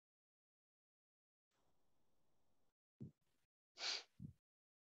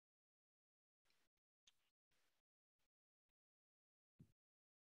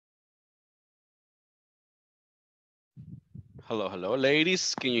Hello, hello,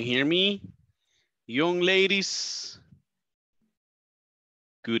 ladies. Can you hear me? Young ladies.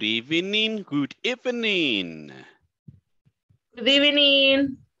 Good evening. Good evening. Good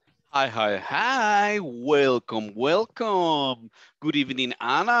evening. Hi, hi, hi. Welcome, welcome. Good evening,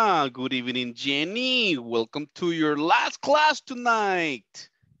 Anna. Good evening, Jenny. Welcome to your last class tonight.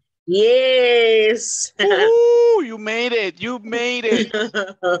 Yes. Ooh, you made it. You made it.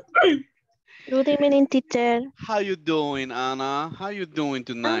 Good evening, teacher. How you doing, Anna? How you doing I'm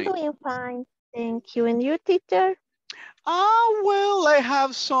tonight? doing fine. Thank you. And you, teacher? Well, I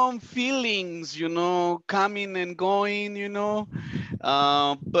have some feelings, coming and going,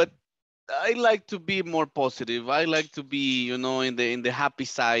 but I like to be more positive. I like to be, in the happy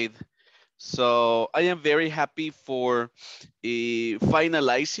side. So I am very happy for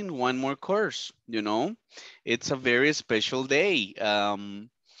finalizing one more course. It's a very special day. Um,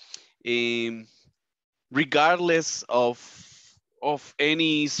 Regardless of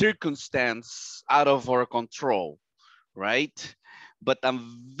any circumstance out of our control, right? But I'm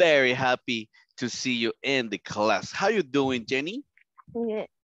very happy to see you in the class. How you doing, Jenny? Yeah.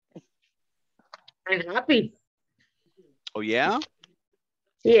 I'm happy. Oh yeah?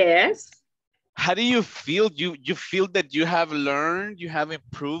 Yes. How do you feel? You feel that you have learned, you have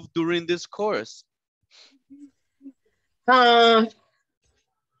improved during this course? Um,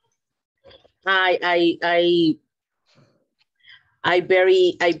 I very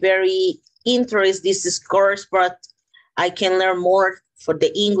interest this course, but I can learn more for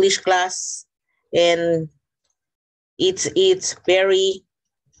the English class, and it's very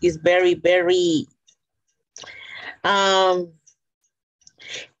um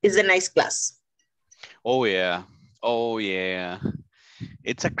it's a nice class. Oh yeah. Oh yeah.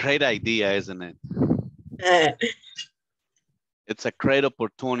 It's a great idea, isn't it? Uh, It's a great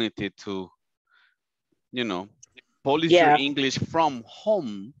opportunity to, you know, polish your yeah. English from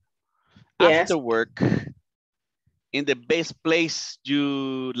home Yes. after work in the best place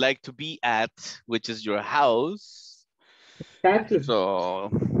you like to be at, which is your house. Exactly.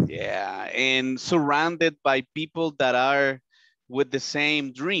 So, yeah, and surrounded by people that are with the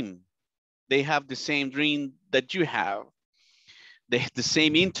same dream. They have the same dream that you have. They have the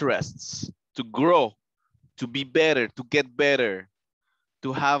same interests to grow, to be better, to get better,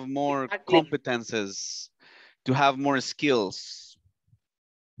 to have more Exactly. competences, to have more skills.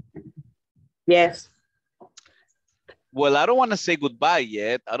 Yes. Well, I don't want to say goodbye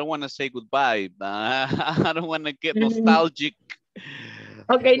yet. I don't want to say goodbye. I don't want to get Mhm. nostalgic.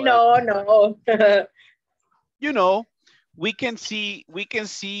 Okay. But No. No. you know, we can see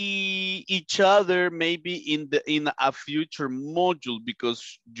each other maybe in a future module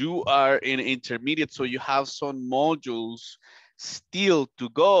because you are in intermediate, so you have some modules still to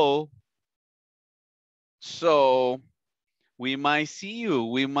go. So we might see you.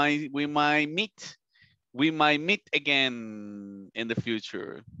 We might meet again in the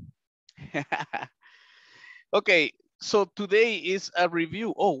future. Okay, so today is a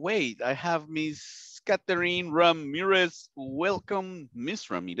review. Oh, wait, I have Miss Catherine Ramirez. Welcome, Miss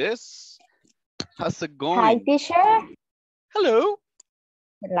Ramirez. How's it Hi, going? teacher. Hello.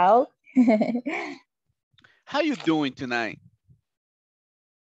 Hello. How you doing tonight?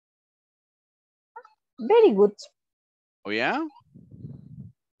 Very good. Oh, yeah?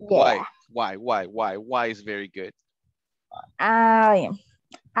 Why? Yeah. Why is very good? I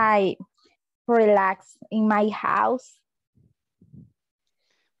relax in my house.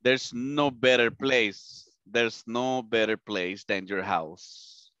 There's no better place. There's no better place than your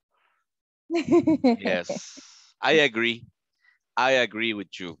house. Yes, I agree. I agree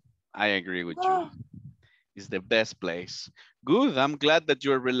with you. I agree with you. Is the best place. Good. I'm glad that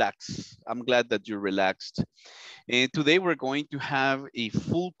you're relaxed. I'm glad that you're relaxed. And today we're going to have a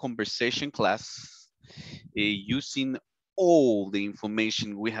full conversation class using all the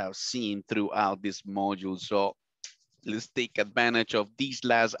information we have seen throughout this module. So let's take advantage of this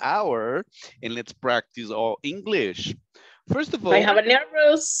last hour and let's practice all English. First of I all, have a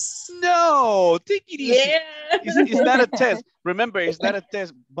nervous. no, take it easy. Yeah. Is that a test? Remember, is that a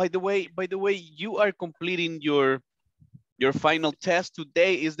test? By the way, you are completing your final test.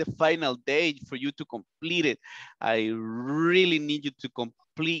 Today is the final day for you to complete it. I really need you to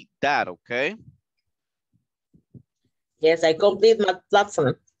complete that, okay? Yes, I complete my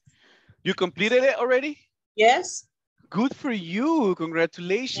platform. You completed it already? Yes. Good for you. Thank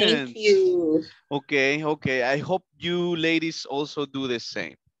Congratulations. you. Okay, okay. I hope you ladies also do the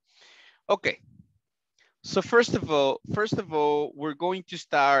same. Okay. So first of all, we're going to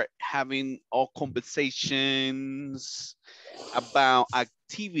start having all conversations about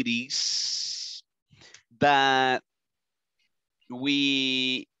activities that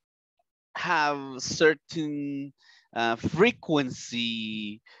we have certain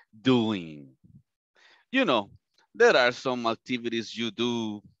frequency doing. You know, there are some activities you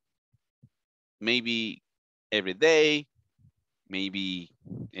do maybe every day, maybe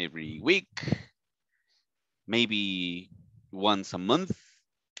every week, maybe once a month.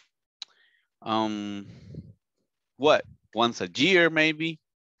 Um, what? Once a year, maybe,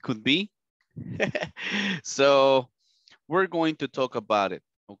 could be. So we're going to talk about it,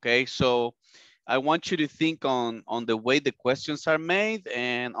 okay? So I want you to think on the way the questions are made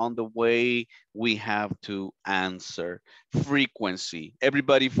and on the way we have to answer. Frequency.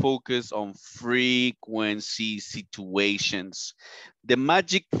 Everybody focus on frequency situations. The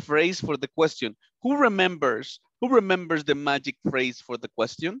magic phrase for the question. Who remembers the magic phrase for the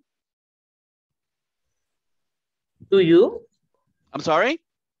question? Do you? I'm sorry?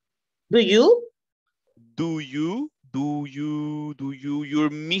 Do you? Do you? You're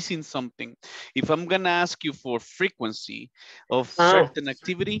missing something. If I'm gonna ask you for frequency of Oh, certain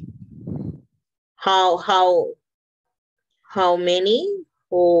activity, how many?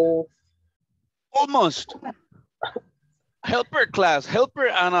 Oh, almost. Helper class, helper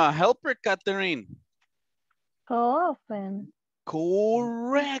Anna, helper Catherine. How often?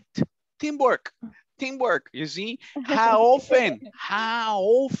 Correct. Teamwork. Teamwork, you see? How often? How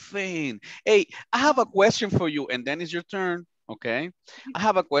often? Hey, I have a question for you, and then it's your turn, okay? I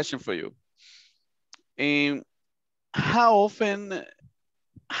have a question for you. Um, how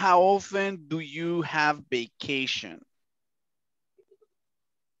often do you have vacation?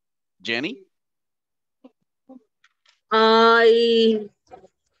 Jenny? I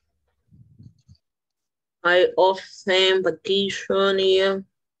often vacation. Yeah.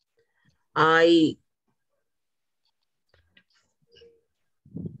 I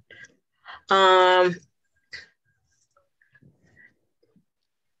um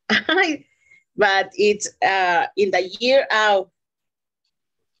but it's in the year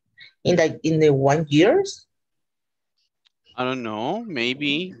in the 1 years. I don't know,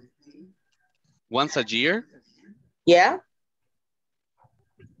 maybe once a year? Yeah.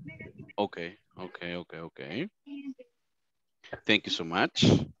 Okay. Thank you so much.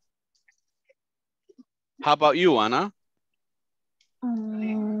 How about you, Anna?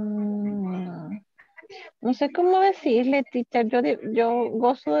 Mm, no sé cómo decirle, teacher. Yo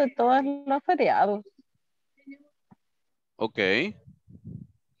gozo de todos los feriados. Okay.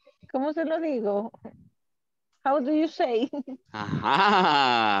 ¿Cómo se lo digo? How do you say?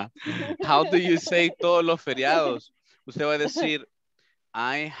 Ajá. How do you say todos los feriados? Usted va a decir,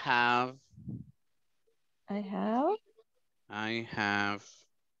 I have I have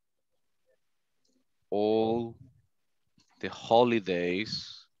all the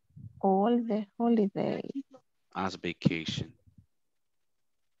holidays all the holidays. as vacation.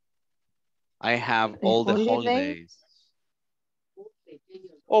 I have The all the holidays. holidays.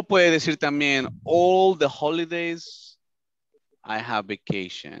 O puede decir también, all the holidays I have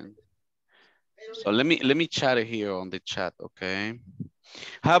vacation. So let me chat it here on the chat, okay?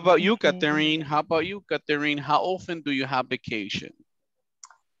 How about you, Okay. Catherine? How about you, Catherine? How often do you have vacation?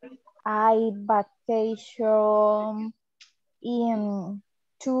 I vacation in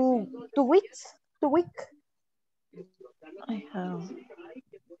two weeks. 2 week. I have.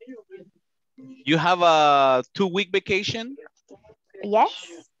 You have a 2-week vacation? Yes.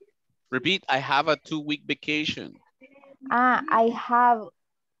 Repeat, I have a 2-week vacation. I have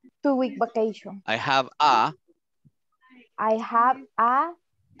 2 week vacation. I have a I have a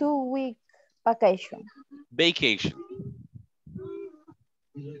 2 week vacation. vacation.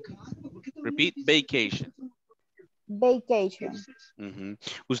 Repeat, vacation. Vacation. Ujú.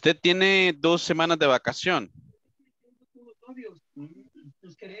 ¿Usted tiene 2 semanas de vacación?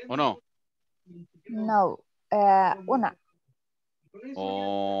 ¿O no? No. Una.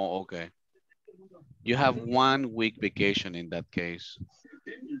 Oh, okay. You have 1 week vacation in that case.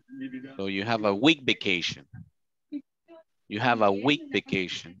 So you have a week vacation. You have a week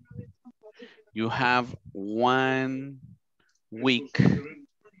vacation. You have 1 week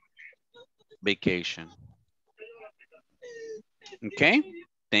vacation. Okay,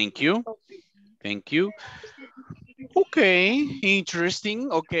 thank you. Thank you. Okay, interesting.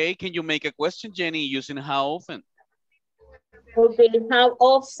 Okay, can you make a question, Jenny, using how often? Okay. How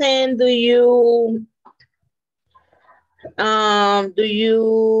often do you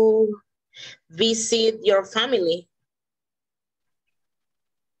visit your family?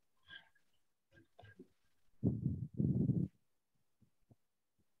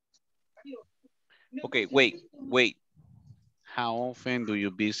 Okay, wait. How often do you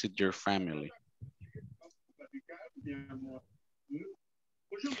visit your family?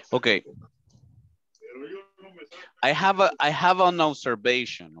 Okay. I have an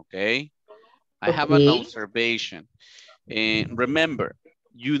observation, okay? I have an Okay. observation. And remember,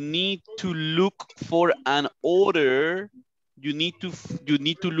 you need to look for an order. You need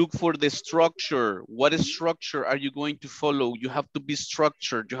to look for the structure. What structure are you going to follow? You have to be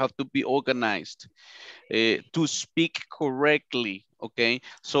structured. You have to be organized to speak correctly. Okay.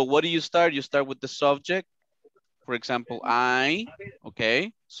 So what do you start? You start with the subject. For example, I.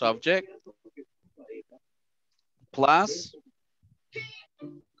 Okay. Subject plus.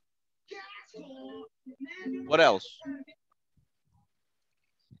 What else?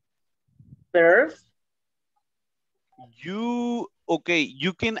 Verb. You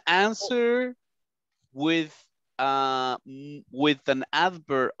can answer with an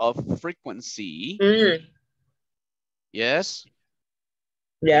adverb of frequency. Mm. Yes.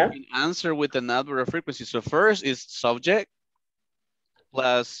 Yeah. You can answer with an adverb of frequency. So first is subject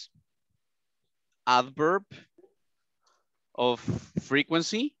plus adverb of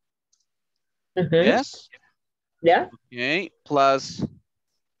frequency. Mm-hmm. Yes. Yeah. Okay. Plus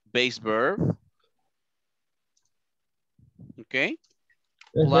base verb. Okay.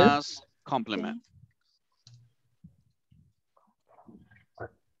 Mm-hmm. Plus complement.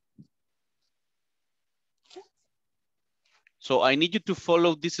 So I need you to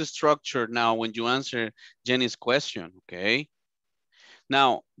follow this structure now when you answer Jenny's question, okay?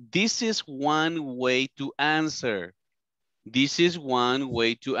 Now, this is one way to answer. This is one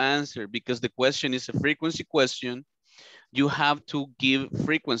way to answer because the question is a frequency question. You have to give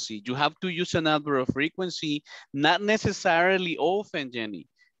frequency. You have to use an adverb of frequency, not necessarily often, Jenny.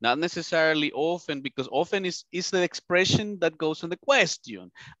 Not necessarily often, because often is the expression that goes on the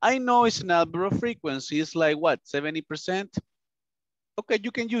question. I know it's an adverb of frequency. It's like what, 70%? Okay,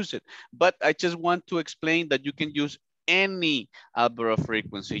 you can use it. But I just want to explain that you can use any adverb of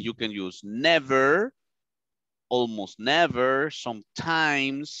frequency. You can use never, almost never,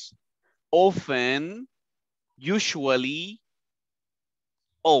 sometimes, often, usually,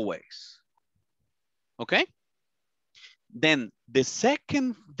 always. Okay? Then the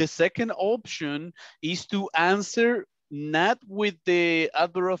second option is to answer not with the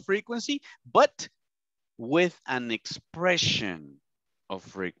adverb of frequency, but with an expression of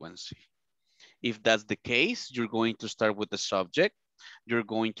frequency. If that's the case, you're going to start with the subject. You're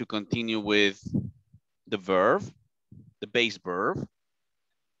going to continue with the verb, the base verb,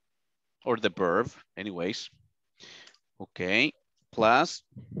 or the verb, anyways. Okay, plus.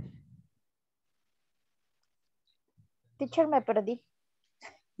 Teacher, me perdí.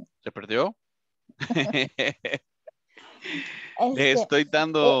 ¿Se perdió? Les Este, estoy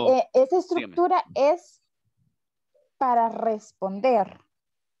dando. esa estructura es para responder.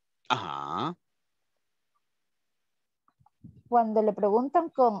 Ajá. Cuando le preguntan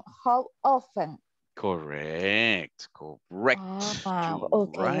con how often. Correct. Correct. Ah, You're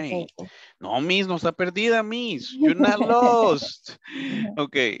okay. right. No, Miss, no está perdida, Miss. You're not lost.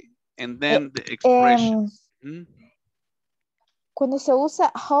 Okay. And then the expression. Cuando se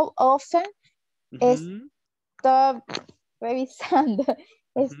usa how often, está revisando.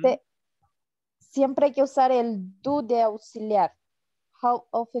 Siempre hay que usar el do de auxiliar. How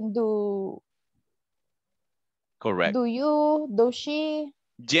often do... Correct. Do you, do she?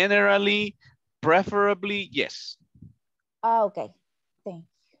 Generally, preferably, yes. Ah, okay. Thank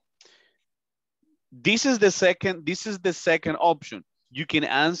you. This is the second option. You can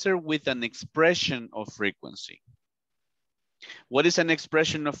answer with an expression of frequency. What is an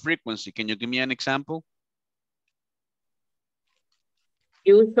expression of frequency? Can you give me an example?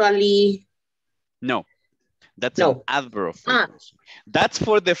 Usually. No. That's an adverb of frequency. That's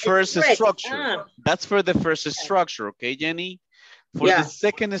for the first structure. That's for the first structure, okay, Jenny? For the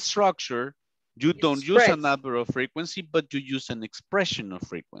second structure, you don't use an adverb of frequency, but you use an expression of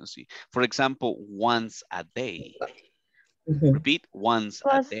frequency. For example, once a day. Repeat, once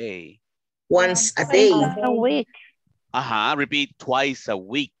a day. Once a day. A week. Repeat, twice a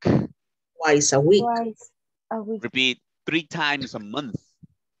week. Twice a week. Twice a week. Repeat, 3 times a month.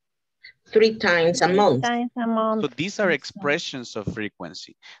 3 times a month. 3 times a month. So these are expressions of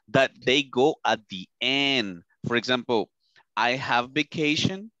frequency that they go at the end. For example, I have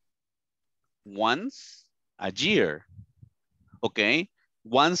vacation once a year. Okay,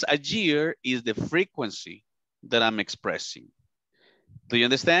 once a year is the frequency that I'm expressing. Do you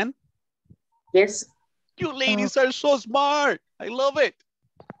understand? Yes. You ladies are so smart. I love it.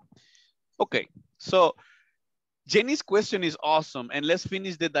 Okay, so Jenny's question is awesome. And let's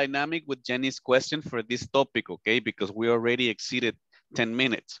finish the dynamic with Jenny's question for this topic, okay? Because we already exceeded 10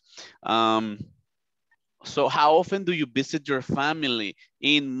 minutes. So how often do you visit your family?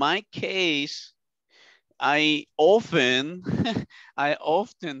 In my case, I often, I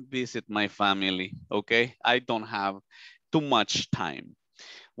often visit my family, okay? I don't have too much time.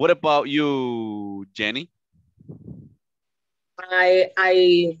 What about you, Jenny?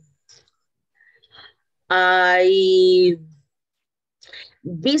 I I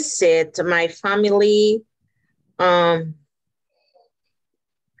visit my family um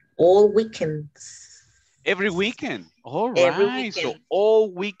all weekends. Every weekend. All Every right, so weekend.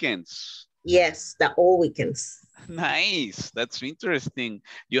 all weekends. Yes, the all weekends. Nice, that's interesting.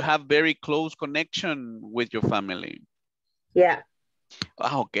 You have very close connection with your family. Yeah.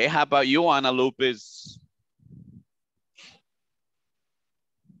 Okay, how about you, Ana Lopez?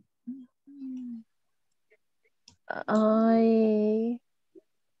 I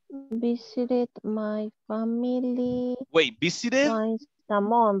visited my family Wait, visited? twice a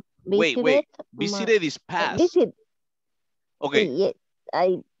month. Wait. Visited my Visited is past. visit. Okay. Yes,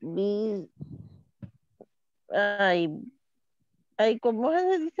 I, ¿cómo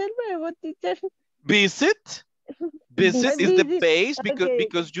se dice el verbo, teacher? Visit? Visit is the Visit. base Okay.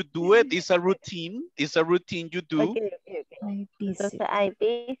 because you do it. It's a routine. It's a routine you do. Okay. I Entonces, visit. I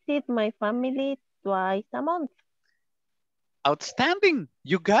visit my family twice a month. Outstanding.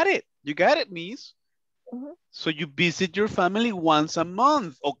 You got it. You got it, Miss. Mhm. So you visit your family once a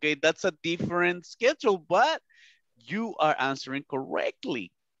month. Okay, that's a different schedule, but you are answering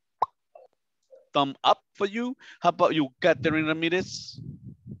correctly. Thumb up for you. How about you, Catherine Ramirez?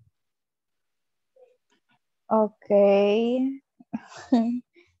 Okay.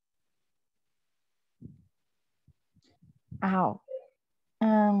 Ow.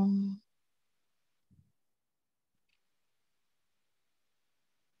 Um,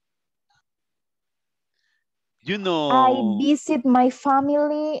 You I know, visit my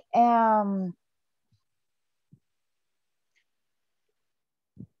family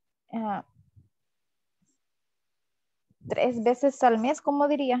 3 veces al mes, ¿cómo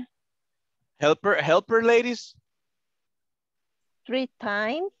diría? helper ladies? 3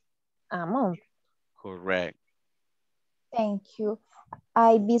 times a month. Correct. Thank you.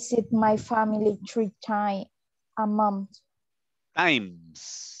 I visit my family 3 times a month.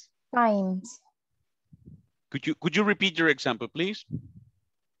 Times. Times. Could you repeat your example, please?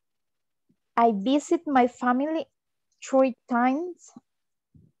 I visit my family 3 times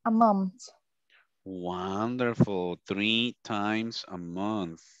a month. Wonderful. 3 times a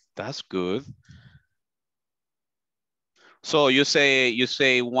month. That's good. So you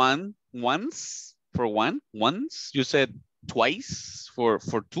say once for once. You said twice for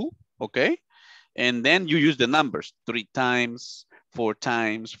two. Okay. And then you use the numbers 3 times, 4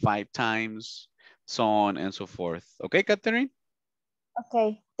 times, 5 times, so on and so forth. Okay, Catherine?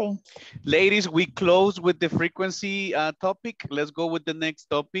 Okay, thank you. Ladies, we close with the frequency topic. Let's go with the next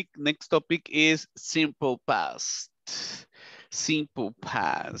topic. Next topic is simple past. Simple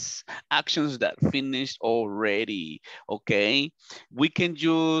past. Actions that finished already. Okay. We can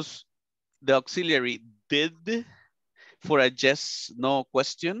use the auxiliary did for a yes, no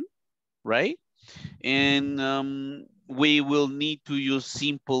question, right? And we will need to use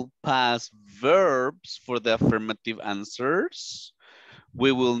simple past verbs for the affirmative answers.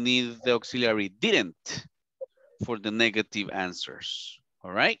 We will need the auxiliary didn't for the negative answers,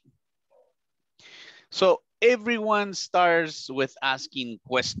 all right? So everyone starts with asking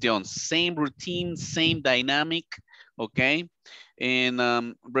questions, same routine, same dynamic, okay?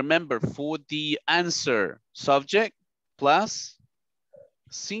 And remember, for the answer, subject plus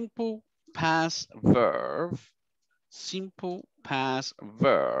simple past verb, simple past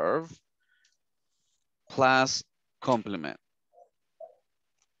verb plus complement.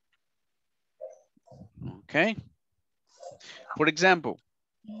 Okay. For example,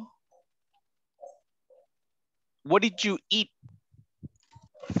 what did you eat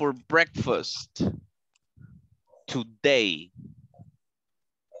for breakfast today?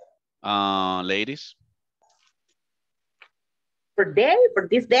 Ladies? For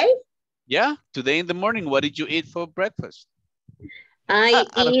this day, Yeah, today in the morning, what did you eat for breakfast? I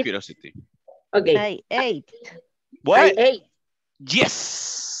Out of eat, curiosity. okay, I ate. I What? ate.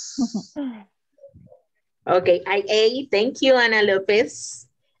 Yes. Okay, I ate. Thank you, Ana Lopez.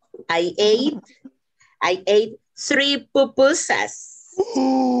 I ate 3 pupusas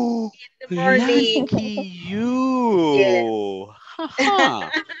Oh, in the morning. lucky Yes. you.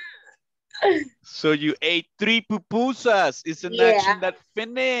 Haha. So you ate 3 pupusas. It's an Yeah. action that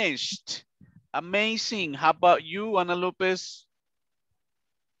finished. Amazing. How about you, Ana Lopez?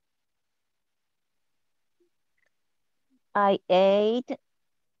 I ate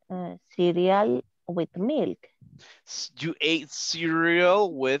cereal with milk. You ate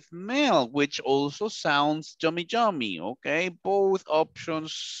cereal with milk, which also sounds yummy, yummy. Okay, both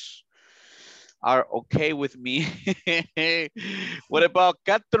options are okay with me. What about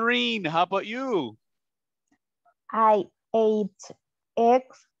Catherine? How about you? I ate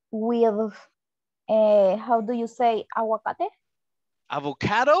eggs with, how do you say aguacate?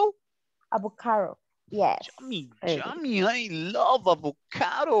 Avocado? Avocado. Yes. Yummy, yummy. I love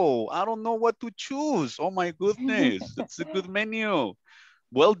avocado. I don't know what to choose. Oh my goodness. It's a good menu.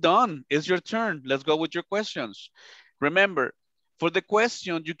 Well done. It's your turn. Let's go with your questions. Remember, for the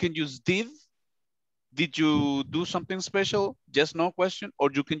question, you can use did. Did you do something special? Yes, no question. Or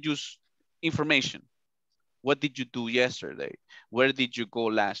you can use information. What did you do yesterday? Where did you go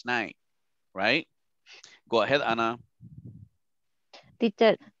last night? Right? Go ahead, Ana.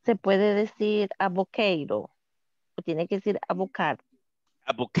 Teacher, ¿se puede decir avocado? ¿O tiene que decir avocado?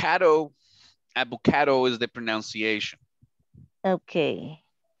 Avocado. Avocado is the pronunciation. Okay.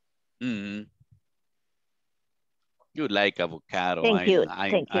 Mm-hmm. You like avocado. Thank you.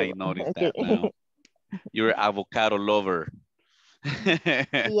 Thank I you. noticed Okay. that now. You're an avocado lover.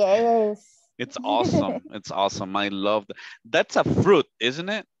 Yes. It's awesome. It's awesome. I love that. That's a fruit, isn't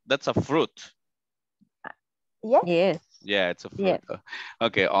it? That's a fruit. Yes. Yes. Yeah, it's a fruit. Yes.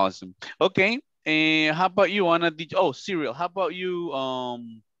 Okay, awesome. Okay. How about you, Anna? Oh, cereal. How about you?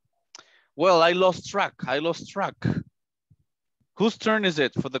 Well, I lost track. I lost track. Whose turn is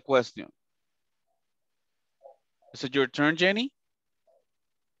it for the question? Is it your turn, Jenny?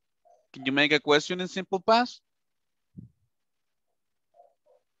 Can you make a question in simple past?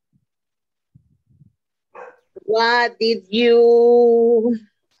 What did you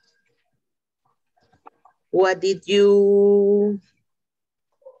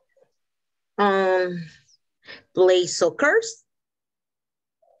play soccer?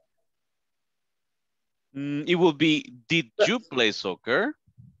 It will be, did you play soccer?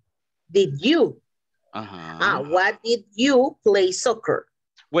 Did you? Uh-huh. What did you play soccer?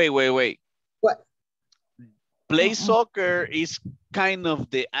 Wait. What? Play soccer is kind of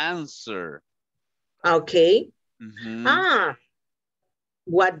the answer. Okay. Mm-hmm.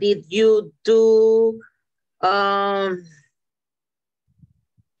 What did you do?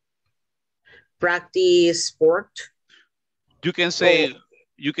 Practice sport? You can say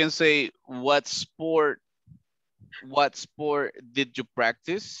what sport did you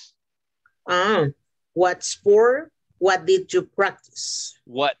practice? What sport? What did you practice?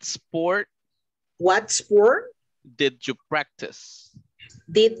 What sport did you practice?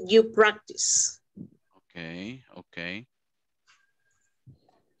 Did you practice? Okay.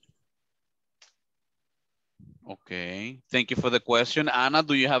 Okay. Thank you for the question. Anna,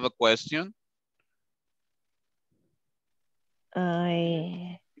 do you have a question?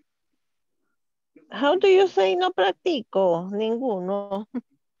 How do you say no practico? Ninguno.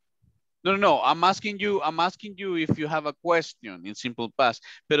 No. I'm asking you if you have a question in simple past.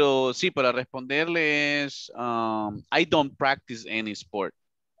 Pero sí, para responderle es, I don't practice any sport.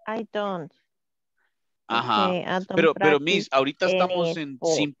 I don't. Ajá. Okay, I don't Pero Miss, practice ahorita estamos any en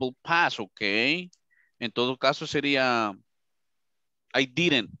sport. simple past, ¿ok? En todo caso sería, I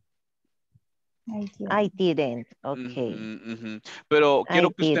didn't. I didn't. Okay. Pero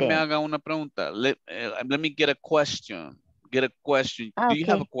quiero que usted me didn't. haga una pregunta. Let me get a question. Do you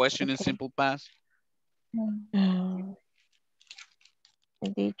have a question in simple past?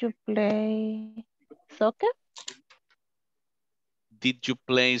 Did you play soccer? Did you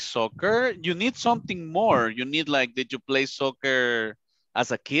play soccer? You need something more. You need like, did you play soccer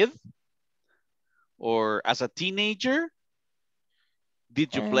as a kid? Or as a teenager?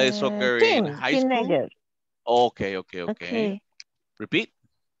 Did you play soccer in high teenager. school? Okay. Repeat.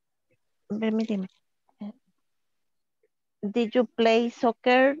 Dime. Did you play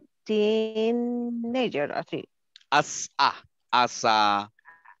soccer teenager? Así. As a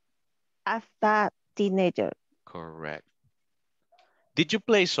teenager. correct. Did you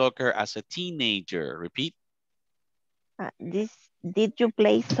play soccer as a teenager? Repeat. Did you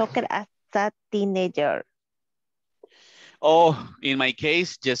play soccer as a teenager? Oh, in my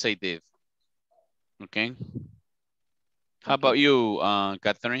case, yes, I did. Okay. How about you,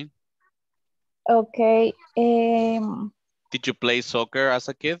 Catherine? Okay. Did you play soccer as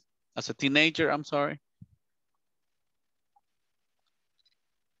a kid? As a teenager, I'm sorry.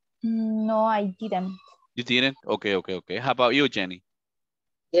 No, I didn't. You didn't? Okay. How about you, Jenny?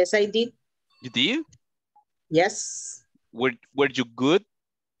 Yes, I did. You did? Yes. Were you good?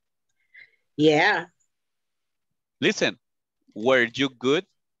 Yeah. Listen, were you good?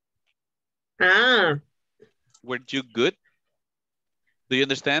 Were you good? Do you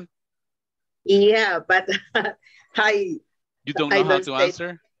understand? Yeah, but I You don't I know how don't to say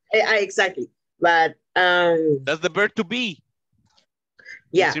answer? exactly. But That's the verb to be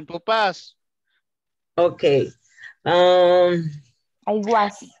in yeah, simple past. okay. I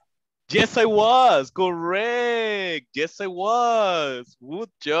was. Yes, I was. Correct. Yes, I was. Good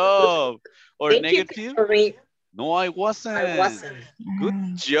job. Or Thank you, negative? Catherine. No, I I wasn't. wasn't.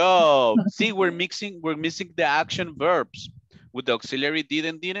 Good job. See, we're missing the action verbs with the auxiliary did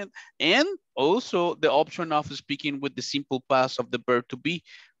and didn't, and also the option of speaking with the simple past of the verb to be,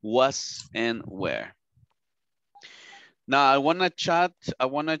 was and were. Now I wanna chat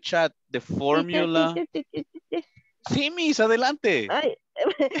the Teacher, formula. teacher, teacher, teacher. Sí, Miss, adelante. Ay,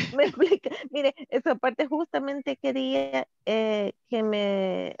 me explica. Mire, esa parte justamente quería que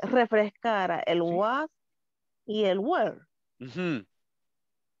me refrescara el Sí. was y el were. Ujú.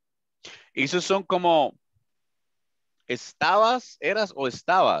 Esos son como estabas, eras o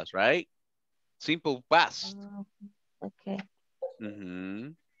estabas, right? Simple past. Ah, okay.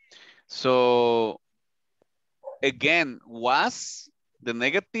 Mhm. So again, was, the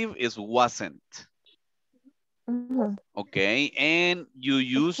negative is wasn't. Ujú, Okay, and you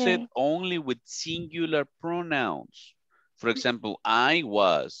use it okay. only with singular pronouns. For example, I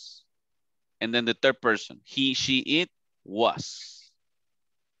was, and then the third person, he, she, it was.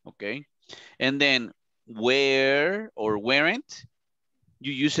 Okay, and then where or weren't,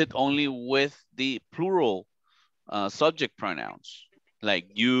 you use it only with the plural subject pronouns, like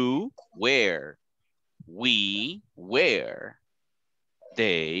you were, we were,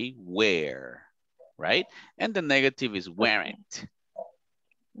 they were, right? And the negative is Okay. weren't.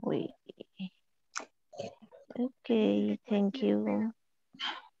 We. Okay, thank you.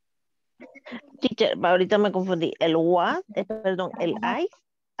 Teacher, ahorita me confundí. El was, perdón, el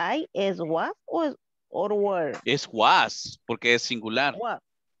I es was o es or were? Es was, porque es singular. Was.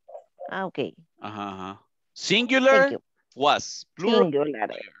 Ah, ok. Ajá, ajá. Thank Singular, you. was. Plural, Singular.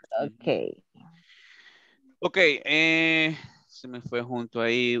 were. Ujú. Ok. Ok, se me fue junto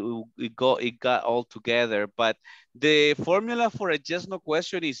ahí. It got all together, but the formula for a yes no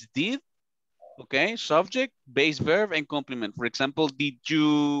question is did, okay, subject, base verb, and complement. For example, did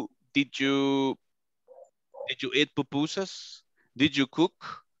you eat pupusas? Did you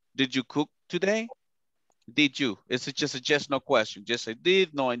cook? Did you cook today? Did you? It's just a yes, no question. Just I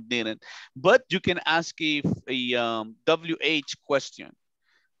did, no, I didn't. But you can ask if a WH question.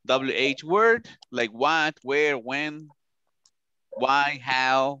 WH word, like what, where, when, why,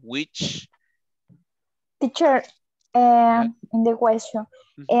 how, which. Teacher, Yeah. in the question,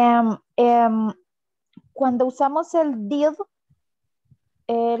 Mhm. cuando usamos el did,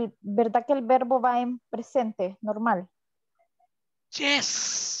 ¿verdad que el verbo va en presente, normal?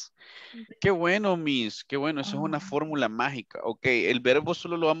 Yes. Qué bueno, Miss. Qué bueno. Eso es una fórmula mágica. Ok, el verbo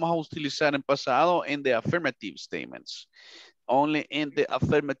solo lo vamos a utilizar en pasado en the affirmative statements. Only in the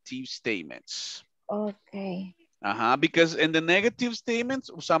affirmative statements. Ok. Ajá, because in the negative statements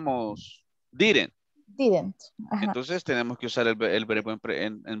usamos didn't. Didn't. Ajá. Entonces tenemos que usar el verbo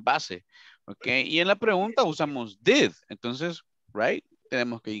en base. Ok, y en la pregunta usamos did. Entonces, right,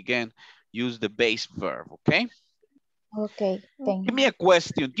 tenemos que, again, use the base verb. Ok. Ok, thank Give you. me a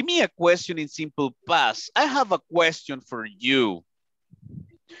question. Give me a question in simple past. I have a question for you.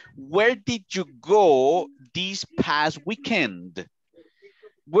 Where did you go this past weekend?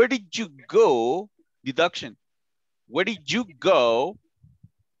 Where did you go? Deduction. Where did you go?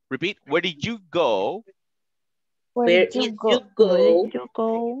 Repeat. Where did you go? Where Where did you did go? you Where did go? you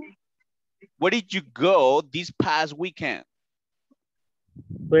go? Where did you go this past weekend?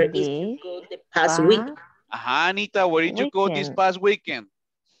 Where did you This go the past week? past Ajá, Anita, where did you go this weekend. past weekend?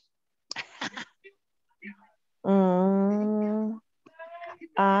 Mm,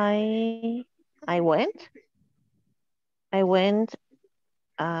 I went. I went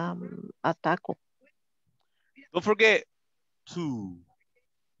a taco. Don't forget to.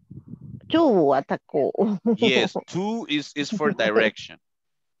 To a taco. Yes, to is for direction.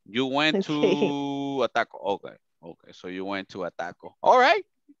 You went Sí. to a taco. Okay. Okay, so you went to a taco. All right.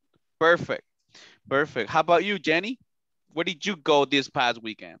 Perfect. Perfect. How about you, Jenny? Where did you go this past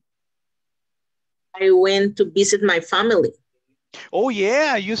weekend? I went to visit my family. Oh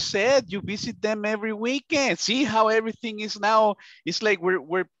yeah, you said you visit them every weekend. See how everything is now. It's like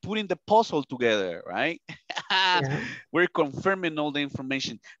we're putting the puzzle together, right? Yeah. We're confirming all the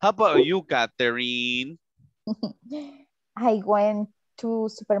information. How about you, Catherine? I went to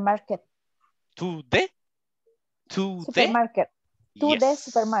supermarket. To the Supermarket. To the yes.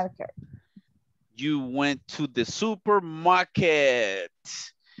 supermarket. You went to the supermarket.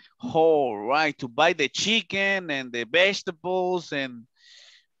 All right, to buy the chicken and the vegetables and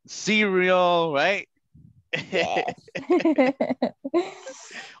cereal, right? Yes.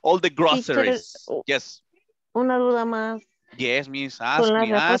 All the Teacher, groceries. Yes. una duda más. Yes, miss. Con la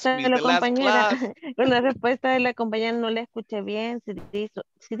Ask respuesta me. de la The last compañera, class. con la respuesta de la compañera no la escuché bien.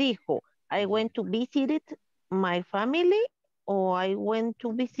 Si dijo, I went to visit my family o I went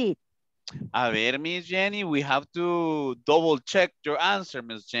to visit. A ver, Miss Jenny, we have to double check your answer,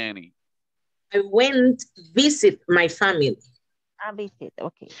 Miss Jenny. I went visit my family. A visit,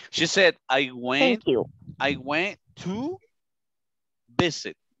 okay. She said, Thank you. I went to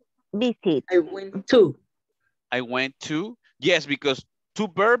visit. Visit. I went to. I went to, yes, because two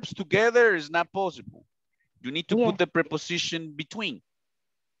verbs together is not possible. You need to Yes. put the preposition between.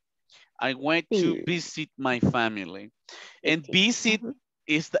 I went to Sí. visit my family. And visit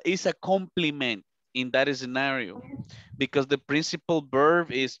is a compliment in that scenario because the principal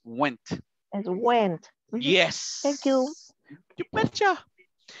verb is went. It went. Yes. Thank you. You betcha.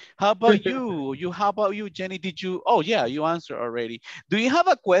 How about you? How about you, Jenny? Did you? Oh, yeah, you answered already. Do you have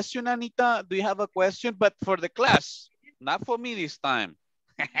a question, Anita? Do you have a question? But for the class, not for me this time.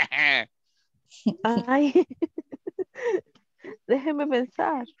 Ay, déjeme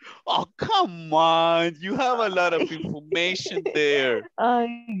pensar. Oh, come on. You have a lot of information there.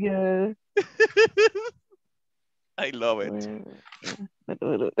 Ay, yeah. I love it.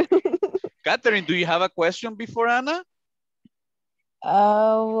 Catherine, do you have a question before Anna?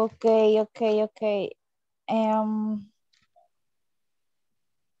 Oh, okay.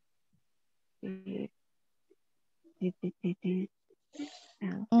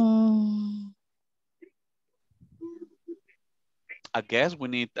 Mm, I guess we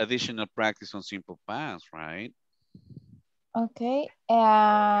need additional practice on simple past, right? okay.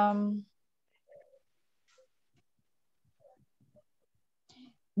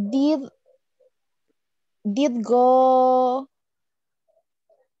 Did go.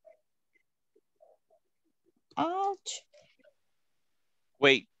 Ouch.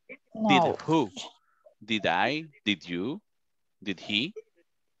 Wait, did No. who? Did I? Did you? Did he?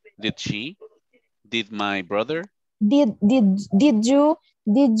 Did she? Did my brother? Did you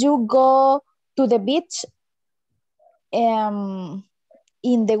go to the beach in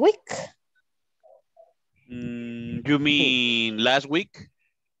the week? You mean last week?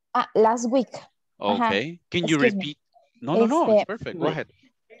 Last week. Okay. Can you Excuse me. repeat? No, it's perfect. Go ahead.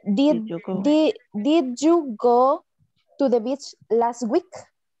 Did you go to the beach last week?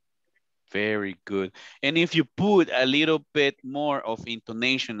 Very good. And if you put a little bit more of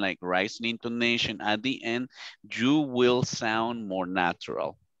intonation, like rising intonation at the end, you will sound more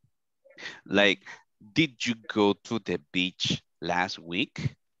natural. Like, did you go to the beach last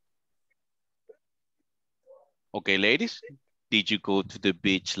week? Okay, ladies, did you go to the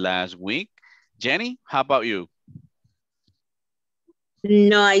beach last week? Jenny, how about you?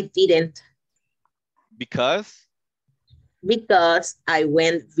 No, I didn't. Because? Because I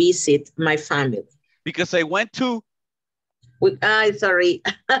went visit my family. Because I went to? Sorry.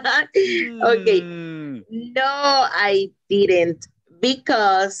 Okay. No, I didn't.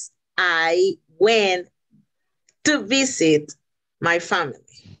 Because I went to visit my family.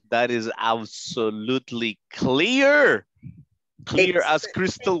 That is absolutely clear. Clear as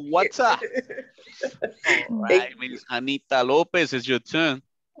crystal water. All right, Miss Anita Lopez, it's your turn.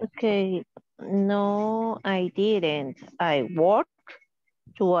 Okay. No, I didn't. I walked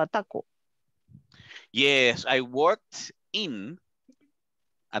to a taco. Yes, I worked in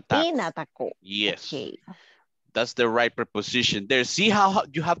a taco. In a taco. Yes. Okay. That's the right preposition there. See how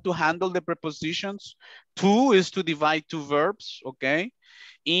you have to handle the prepositions? To is to divide two verbs, okay?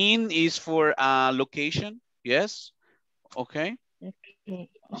 In is for location, yes? Okay. Okay.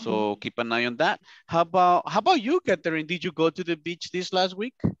 So keep an eye on that. How about you, Catherine? Did you go to the beach this last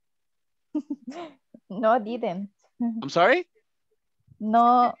week? No, didn't. I'm sorry?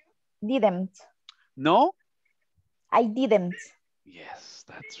 No, didn't. No? I didn't. Yes,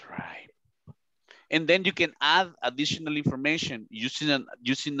 that's right. And then you can add additional information using an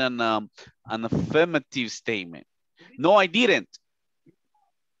affirmative statement. No, I didn't.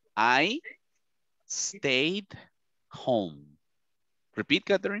 I stayed home. Repeat,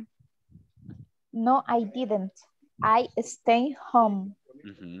 Catherine. No, I didn't. I stayed home.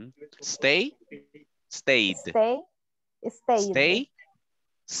 Stay, stayed. Stayed. Stay,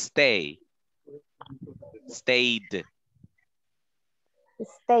 stay. Stayed.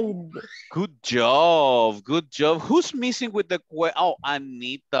 Stayed. Good job. Good job. Who's missing with the question? Oh,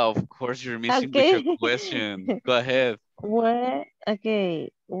 Anita, of course you're missing with your question. Go ahead. Where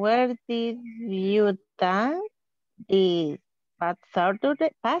did you dance this past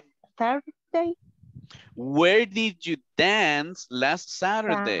Saturday? Where did you dance last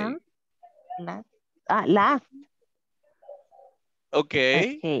Saturday? Last.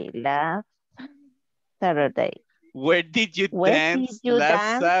 Okay. Okay, last Saturday. Where did you Where dance did you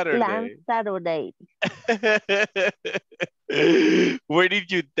last dance last Saturday? Saturday? Where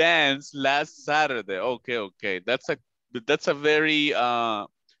did you dance last Saturday? Okay, okay. That's a very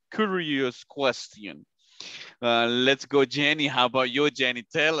curious question. Let's go, Jenny. How about you, Jenny?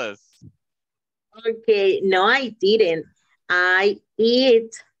 Tell us. Okay, no, I didn't. I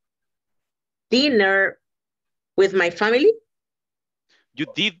eat dinner with my family. You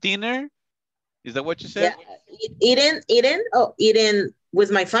did dinner? Is that what you said? Yeah, eating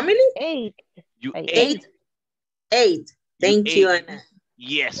with my family. Eight. You I ate. Eight. You Thank you, ate. Anna.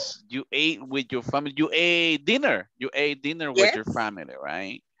 Yes, you ate with your family. You ate dinner. You ate dinner with Yes. your family,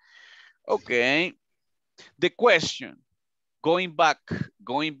 right? Okay. The question, going back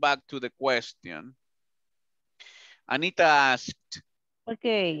to the question. Anita asked.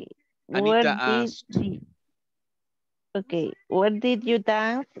 Okay. Anita asked. Okay. Where did you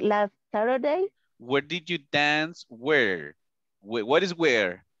dance last Saturday? Where did you dance? Where? What is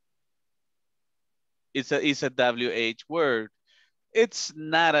where? It's a WH word. It's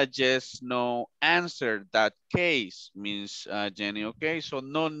not a just no answer. That case means Jenny. Okay, so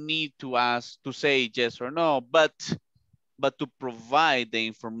no need to ask to say yes or no, but to provide the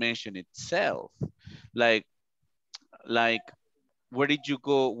information itself, like where did you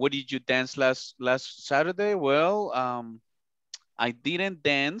go? Where did you dance last Saturday? Well, I didn't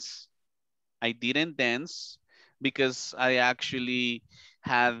dance. I didn't dance because I actually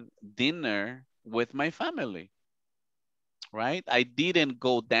had dinner with my family, right? I didn't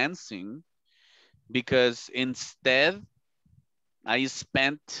go dancing because instead I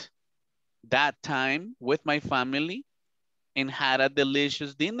spent that time with my family and had a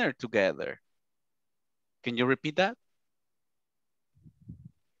delicious dinner together. Can you repeat that?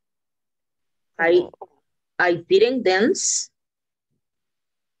 I didn't dance.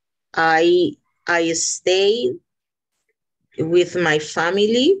 I stayed with my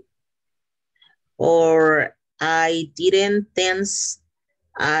family, or I didn't dance.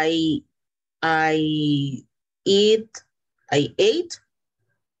 I I eat I ate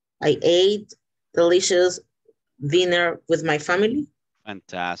I ate delicious dinner with my family.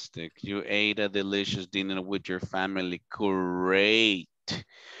 Fantastic. You ate a delicious dinner with your family. Great.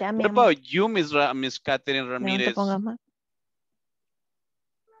 Ya, mi What amor. about you, Miss Catherine No te Ramirez? pongas más.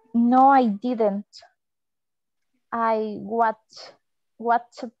 No, I didn't. I watched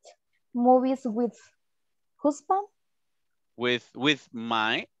movies with husband. With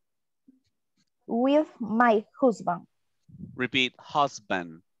my, With my husband. repeat,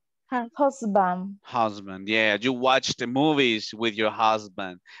 husband. Husband. Husband. Yeah, you watch the movies with your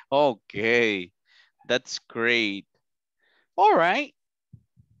husband. Okay, that's great. All right.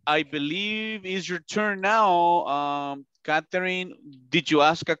 I believe it's your turn now. Catherine, did you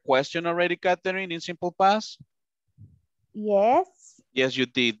ask a question already, Catherine, in Simple Past? Yes. Yes, you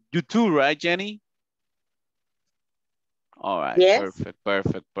did. You too, right, Jenny? All right, Yes.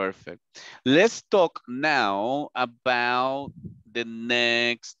 perfect. Let's talk now about the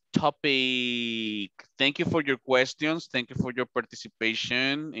next topic. Thank you for your questions. Thank you for your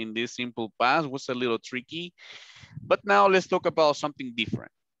participation in this Simple Past. It was a little tricky, but now let's talk about something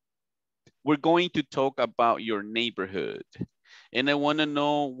different. We're going to talk about your neighborhood. And I want to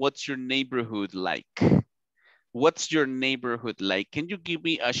know, what's your neighborhood like? What's your neighborhood like? Can you give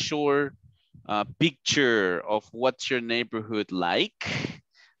me a short picture of what's your neighborhood like?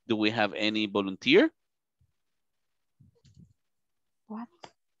 Do we have any volunteer? What?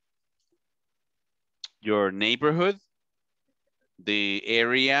 Your neighborhood, the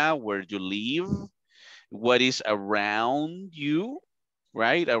area where you live, what is around you,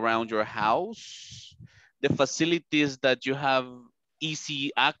 right? Around your house, the facilities that you have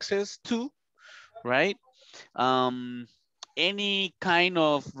easy access to, right? Any kind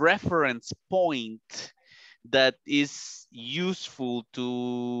of reference point that is useful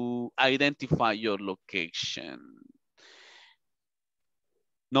to identify your location.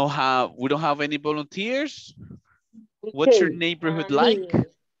 We don't have any volunteers. What's your Okay. neighborhood Me. like?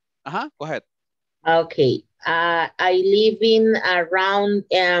 Go ahead. Okay. I live in around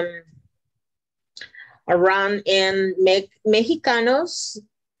in Mexicanos,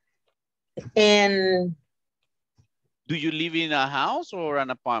 and Do you live in a house or an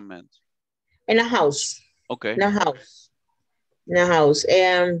apartment? in a house. Okay. In a house. In a house.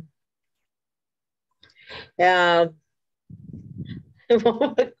 And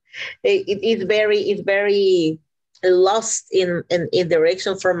it's very lost in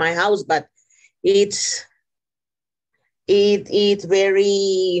direction from my house, but it's it's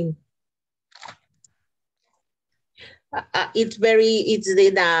very it's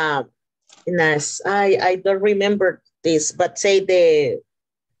in a I don't remember this, but say the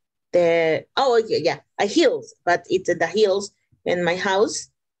oh yeah, a hills, but it's the hills in my house,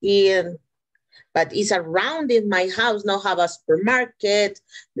 and but it's around in my house. Not have a supermarket,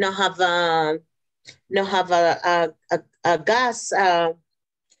 not have a gas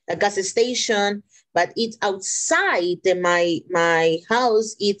station, but it's outside my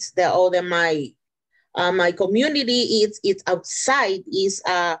house. It's the other my community. It's outside. Is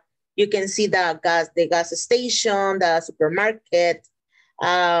you can see the gas station, the supermarket,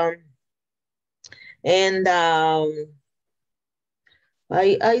 um, and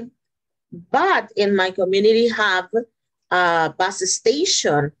I but in my community have a bus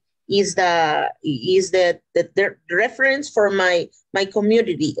station. Is the reference for my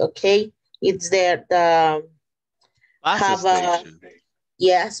community? Okay, it's the Bus have a station.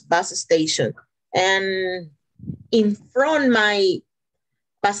 yes bus station, and in front my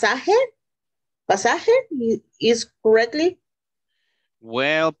pasaje is correctly.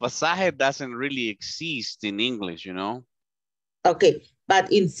 Well, pasaje doesn't really exist in English, you know. Okay,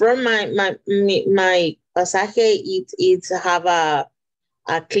 but in front my pasaje it's have a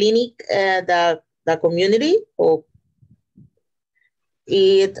clinic, the community, or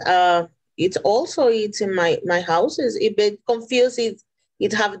it's also it's in my house. Is a bit confused.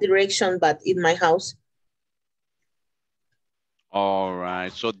 It have direction, but in my house. All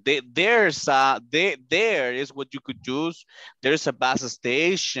right. So there is what you could use. There's a bus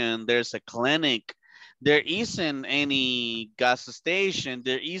station. There's a clinic. There isn't any gas station.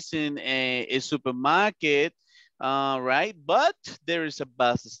 There isn't a supermarket, right? But there is a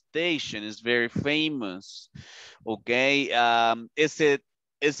bus station. It's very famous. Okay. Is it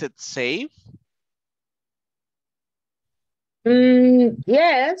safe?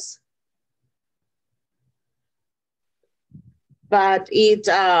 Yes, but it's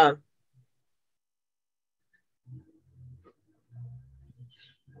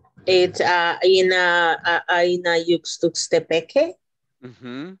in a Yuxtuxtepeque,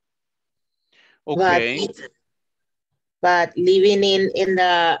 Mm-hmm. but Okay. living in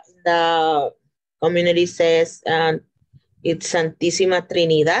the community says it's Santísima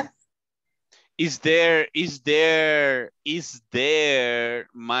Trinidad. Is there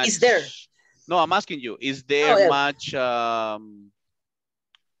Is there? much? No, I'm asking you, is there Oh, yeah. much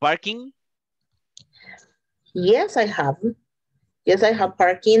parking? Yes, I have. Yes, I have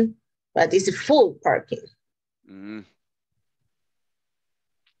parking, but it's full parking. Mm.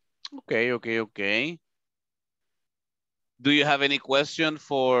 Okay, okay, okay. Do you have any question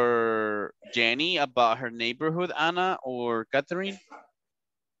for Jenny about her neighborhood, Anna or Catherine?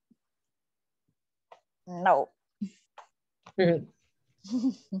 No. Mhm.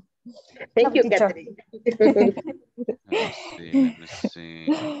 No, Thank you, teacher. Catherine. Let me see, let me see.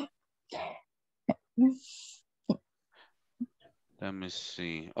 Let me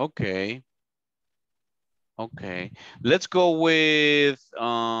see. Okay. Okay. Let's go with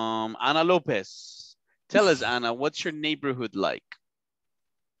Ana Lopez. Tell us, Anna, what's your neighborhood like?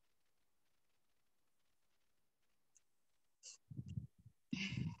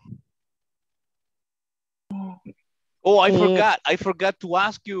 Oh, I It, forgot. I forgot to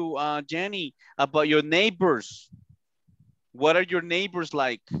ask you, Jenny, about your neighbors. What are your neighbors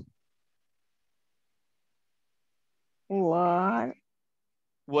like? what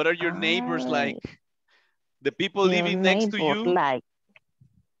What are your neighbors are like? The people your living next to neighbor you? like?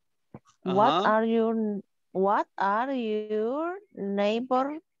 What Uh-huh. are your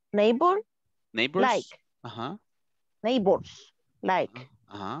neighbor like? Neighbors? Uh-huh. Neighbors like.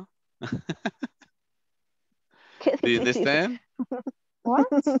 Uh-huh. Qué Do you difícil. understand? What?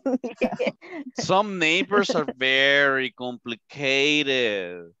 Some neighbors are very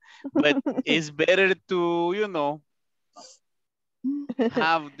complicated, but it's better to, you know,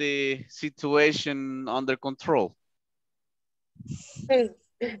 have the situation under control.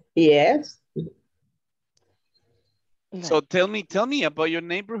 Yes. So Like, tell me about your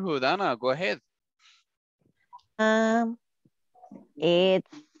neighborhood, Anna. Go ahead. um, it's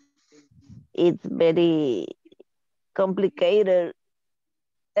it's very complicated.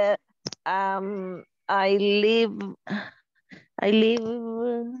 Uh, I live I live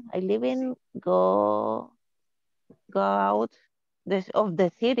I live in go out of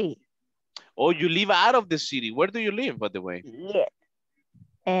the city. Oh, you live out of the city. Where do you live, by the way? Yeah.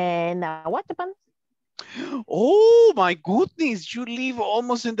 And what happened? Oh my goodness, you live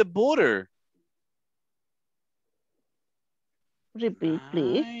almost in the border. Repeat,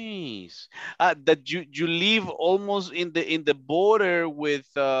 please. Nice. That you live almost in the border with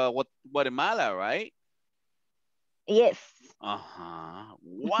what Guatemala, right? Yes. Uh-huh.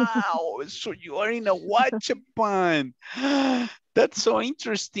 Wow. So you are in a Huachapan. That's so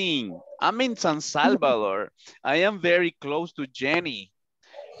interesting. I'm in San Salvador. I am very close to Jenny.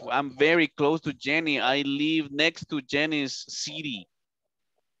 I'm very close to Jenny. I live next to Jenny's city,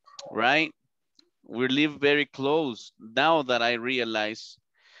 right? We live very close now that I realize.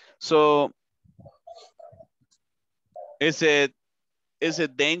 So is it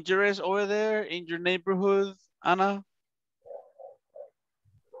dangerous over there in your neighborhood, Anna?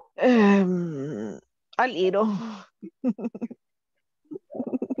 A little.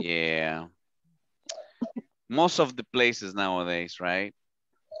 Yeah. Most of the places nowadays, right?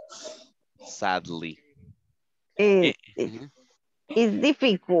 Sadly. It, Mhm. it's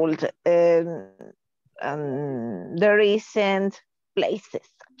difficult. There isn't places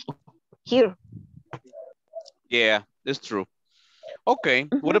here. Yeah, it's true. Okay,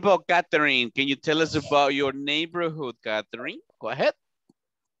 what Mhm. about Catherine? Can you tell us about your neighborhood, Catherine? Go ahead.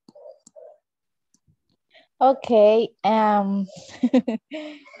 Okay. Ouch.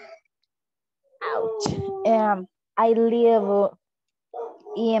 I live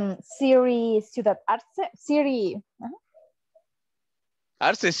in Ciudad Arce,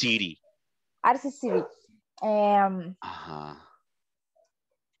 Arce City. Arce City. Uh-huh.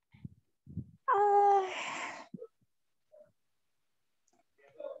 Uh,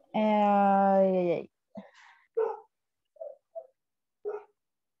 uh,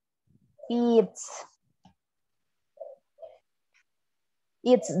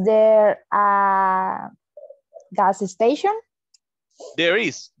 it's there a gas station. There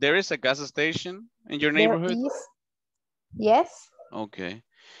is a gas station in your There neighborhood? is, yes. Okay.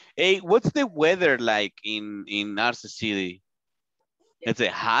 Hey, what's the weather like in Arce City? Is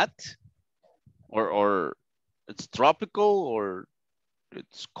it hot or it's tropical or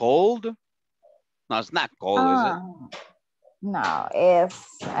it's cold? No, it's not cold, is it? Uh, no,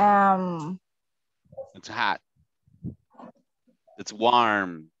 it's It's hot. It's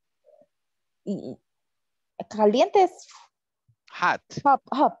warm. y- calientes. Hot.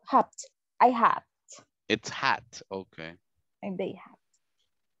 Hot. I have. It's hot. Okay. And they have.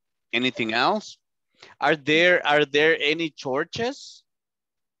 Anything else? Are there any churches?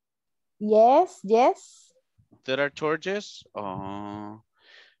 Yes, yes. There are churches?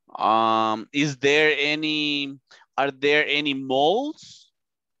 Is there any, are there any malls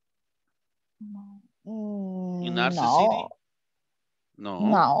in Arce No, City?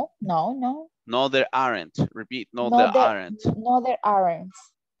 No. no. No, there aren't. Repeat, no, No, there aren't. there aren't.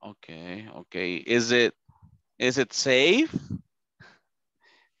 Okay, okay. Is it safe?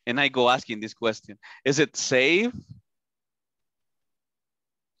 And I go asking this question. Is it safe?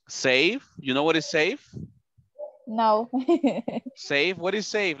 Safe? You know what is safe? No. Safe? What is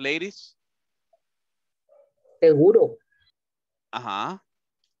safe, ladies? Seguro. Uh-huh.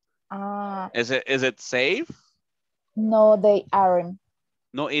 uh, Is it safe? no, they aren't.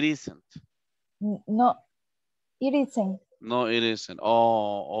 No, it isn't. No, it isn't. No, it isn't.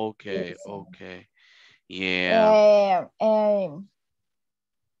 Oh, It okay, isn't. okay. Yeah.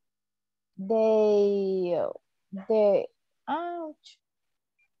 They, the, ouch,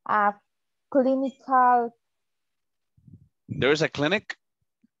 a clinical, There's a clinic?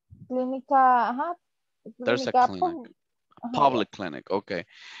 clinica, There's a clinica, clinic. yeah, Public clinic. Okay.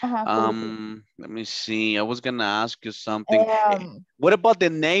 clinical. Let me see. I was gonna ask you something. Um, What about the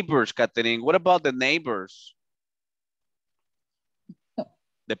neighbors, Catherine? What about the neighbors?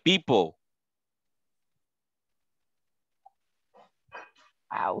 The people?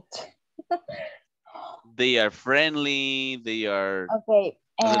 out. They are friendly, they are Okay.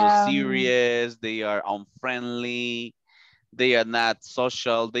 a little serious, they are unfriendly, they are not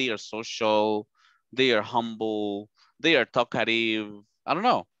social, they are social, they are humble, they are talkative. I don't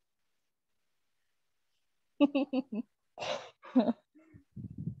know.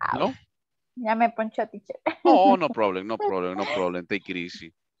 Ouch. No? Ya me ponchó, teacher. Oh, no problem, no problem, no problem. Take it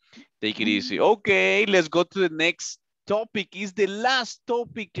easy. Take it easy. Okay, let's go to the next topic. Is the last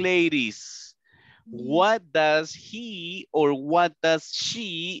topic, ladies. What does he or what does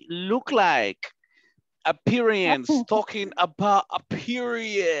she look like? Appearance, talking about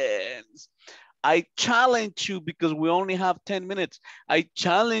appearance. I challenge you, because we only have 10 minutes. I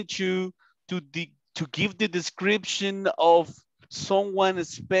challenge you to give the description of someone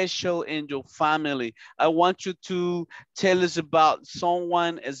special in your family. I want you to tell us about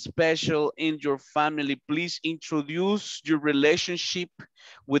someone special in your family. Please introduce your relationship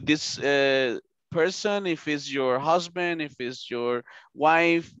with this person, if it's your husband, if it's your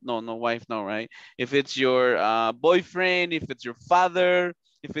wife, no, no wife, no, right? If it's your boyfriend, if it's your father,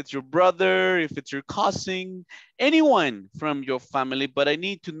 if it's your brother, if it's your cousin, anyone from your family, but I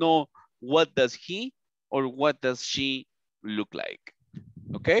need to know what does he or what does she look like,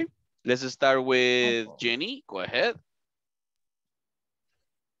 okay? Let's start with Okay. Jenny, go ahead.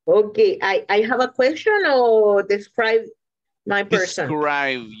 Okay, I have a question or describe my person.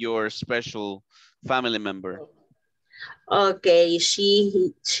 Describe your special family member. Okay,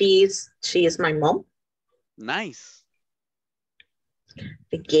 she is my mom. Nice.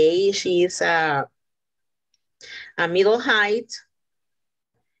 Okay, she is a middle height.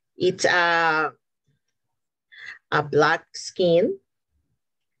 It's a black skin.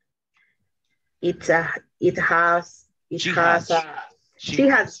 It has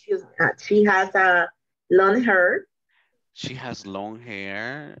She has a long hair, She has long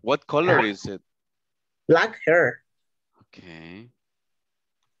hair. What color uh, is it? black hair. Okay.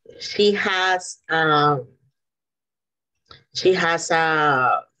 She has a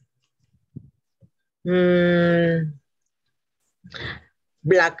mm,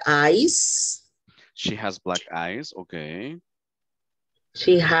 black eyes. She has black eyes. Okay.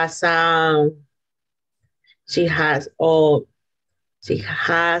 She has she has oh she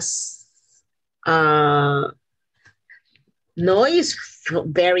has uh no, it's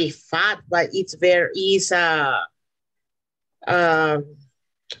very fat, but it's very is uh a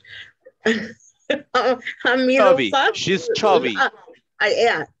middle Chubby. fat. She's chubby.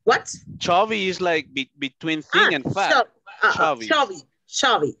 Yeah, what? Chubby is like between thin and fat. Chubby.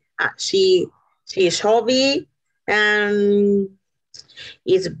 Chubby. She's chubby and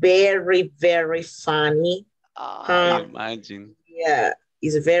it's very very funny. I Um, imagine. yeah,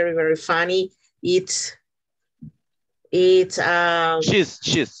 it's very very funny. It's it's sorry. She's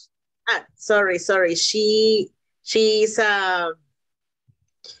she's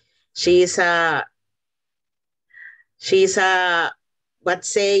she's what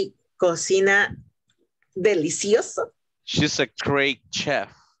say cocina delicioso. She's a great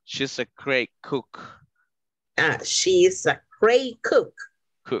chef. She's a great cook. She's a great cook.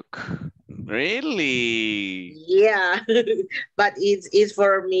 Really? Yeah, but it's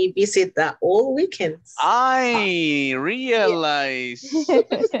for me visit all weekends. I realize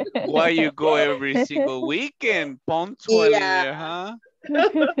why you go every single weekend punctually Yeah, there, huh?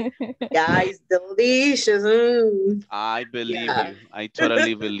 yeah, it's delicious. Mm. I believe Yeah. you. I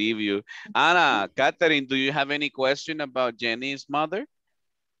totally believe you. Anna, Catherine, do you have any question about Jenny's mother?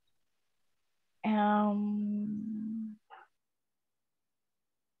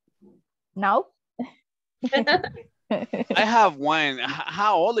 No. I have one.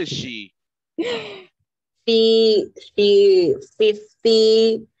 How old is she? She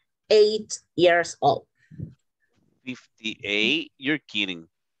 58 years old. 58? You're kidding.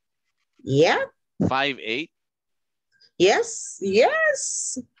 Yeah. 5'8"? Yes.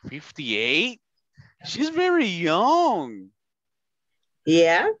 58? She's very young.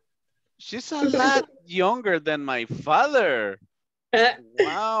 Yeah. She's a lot younger than my father.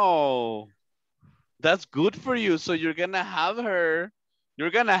 Wow. That's good for you. So you're gonna have her.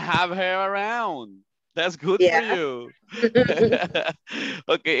 You're gonna have her around. That's good for Yeah. you.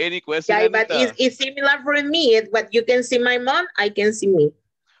 Okay, any question, Yeah, but Anita? it's similar for me. But you can see my mom, I can see me.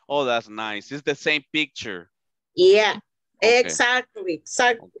 Oh, that's nice. It's the same picture. Yeah, Okay. exactly.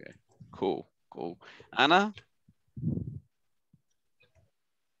 Okay, cool. Anna?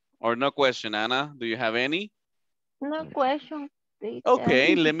 Or no question, Anna? Do you have any? No question, teacher.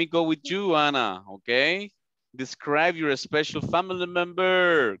 Okay, let me go with you, Anna. Okay. Describe your special family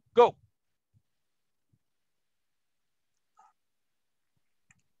member. Go.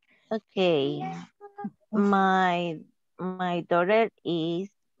 Okay. My daughter is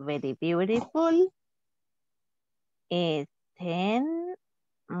very beautiful. Is 10.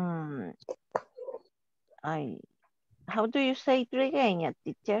 How do you say it again,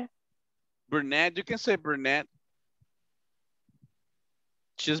 teacher? Brunette, you can say brunette.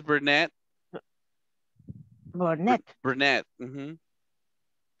 She's brunette. Burnett. Brunette.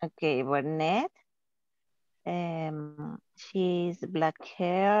 Okay, Burnett. She's black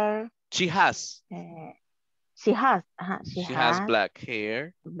hair. She has. She has. She has black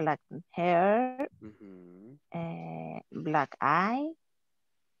hair. Black hair. Black eye.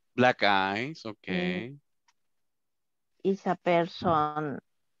 Black eyes. Okay. Is a person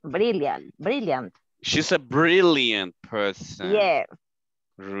brilliant. She's a brilliant person. Yes.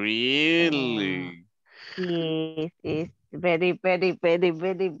 Really? She is very, very, very,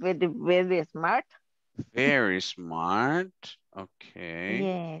 very, very, very smart. Very smart. Okay.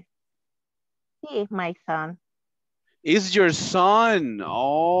 Yes. He is my son. Is your son?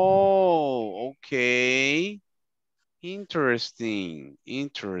 Oh, okay. Interesting.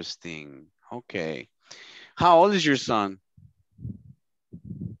 Interesting. Okay. How old is your son?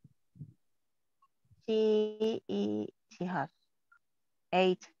 She has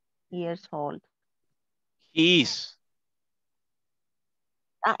 8 years old. Is.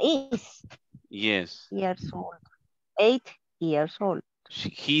 Is Yes. years old. 8 years old.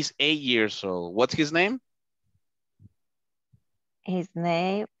 He's 8 years old. What's his name? His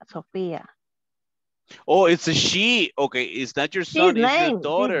name, Sophia. Oh, it's a she. Okay, it's not your son, it's your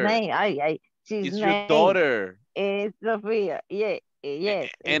daughter. She's It's your name daughter. is Sophia. Yeah,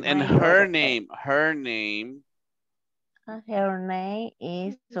 yes. And my her daughter. name. Her name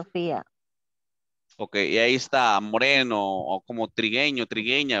is Sophia. Ok, y ahí está, moreno o como trigueño,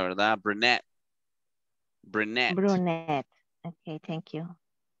 trigueña, ¿verdad? Brunette. Brunette. Brunette. Okay, thank you.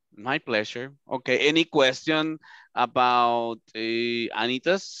 My pleasure. Okay, any question about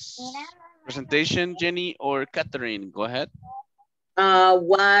Anita's presentation, Jenny or Catherine? Go ahead.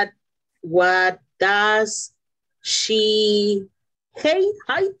 What does she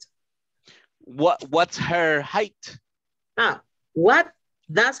height? What's her height? What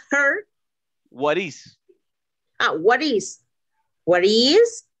does her? What is? What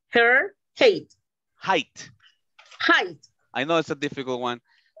is her height? Height. Height. I know it's a difficult one.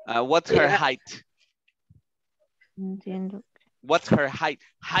 What's her height? Entiendo. What's her height?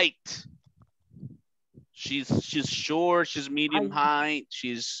 Height. She's short. She's medium height.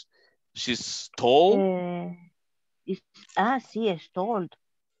 She's tall. Sí, es tall.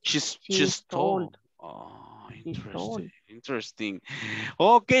 She's tall. Oh, She's tall. interesting.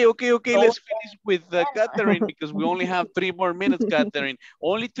 Okay. Let's finish with Catherine because we only have 3 more minutes, Catherine.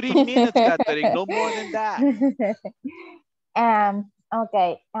 Only 3 minutes, Catherine. No more than that.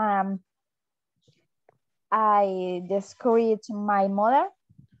 Okay. I describe my mother.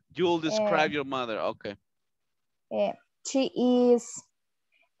 You'll describe your mother. Okay. She is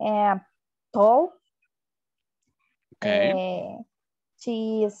tall. Okay.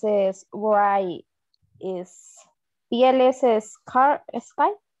 She is white. Piel is sky.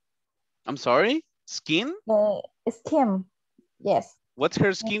 I'm sorry? Skin? Skin. Yes. What's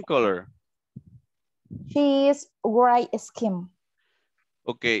her skin color? She is white skin.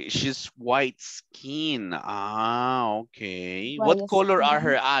 Okay, she's white skin. Okay. White What color skin. are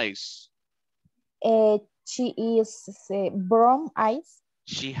her eyes? She is brown eyes.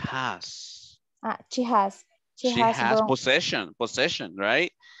 She has. She has brown. Possession,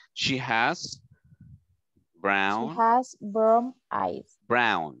 right? She has brown. She has brown eyes.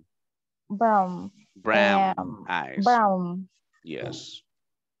 Brown eyes. Brown. Yes.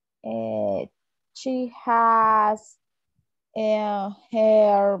 She has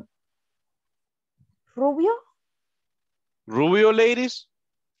hair rubio. Rubio, ladies?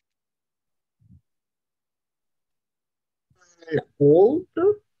 Old?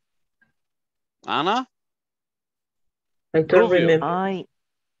 Anna? I don't remember.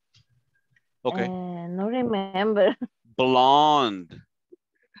 Okay. No remember. Blonde.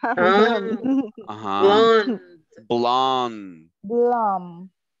 Blonde. Blonde.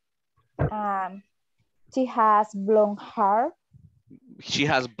 She has blonde hair. She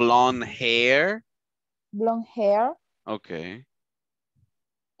has blonde hair. Blonde hair. Okay.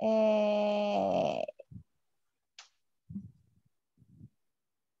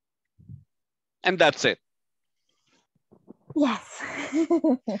 And that's it. Yes.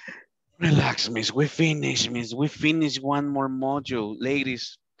 Relax, miss. We finished, miss. We finished one more module.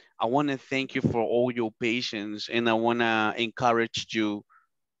 Ladies, I want to thank you for all your patience, and I want to encourage you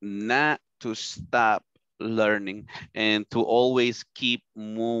not to stop learning and to always keep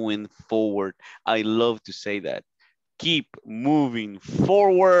moving forward. I love to say that. Keep moving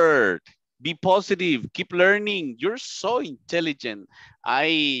forward. Be positive. Keep learning. You're so intelligent.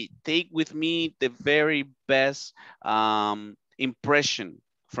 I take with me the very best impression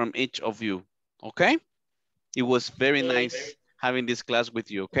from each of you. Okay? It was very nice having this class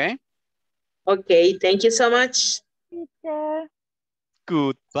with you. Okay? Okay. Thank you so much. Teacher.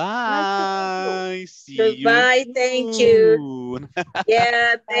 Goodbye. See Goodbye. you. Thank you.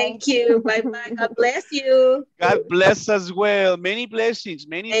 Yeah, thank you. Bye-bye. God bless you. God bless as well. Many blessings.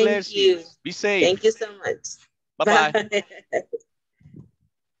 Many blessings. You. Be safe. Thank you so much. Bye-bye. Bye.